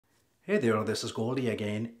Hey there, this is Goldy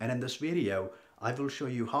again, and in this video I will show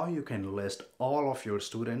you how you can list all of your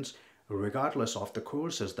students regardless of the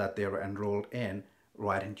courses that they are enrolled in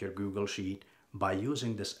right into your Google Sheet by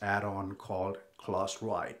using this add-on called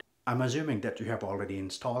Classright. I'm assuming that you have already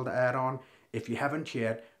installed the add-on. If you haven't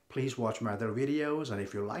yet, please watch my other videos, and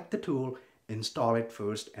if you like the tool, install it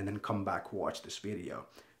first and then come back watch this video.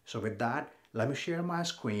 So with that, let me share my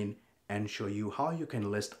screen and show you how you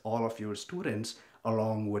can list all of your students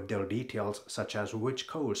along with their details such as which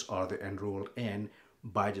course are they enrolled in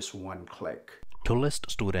by just one click. To list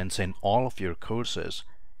students in all of your courses,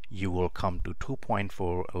 you will come to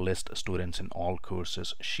 2.4 list students in all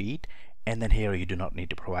courses sheet, and then here you do not need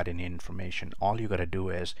to provide any information. All you gotta do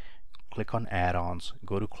is click on add-ons,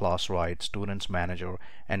 go to Classright Students Manager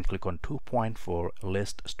and click on 2.4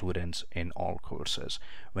 list students in all courses.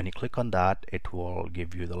 When you click on that, it will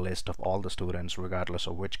give you the list of all the students regardless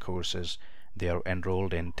of which courses they are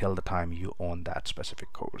enrolled in till the time you own that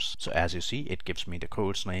specific course. So as you see, it gives me the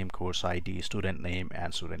course name, course ID, student name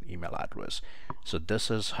and student email address. So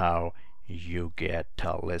this is how you get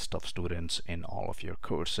a list of students in all of your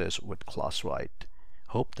courses with Classright.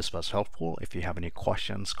 Hope this was helpful. If you have any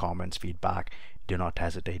questions, comments, feedback, do not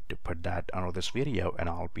hesitate to put that under this video and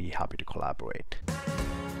I'll be happy to collaborate.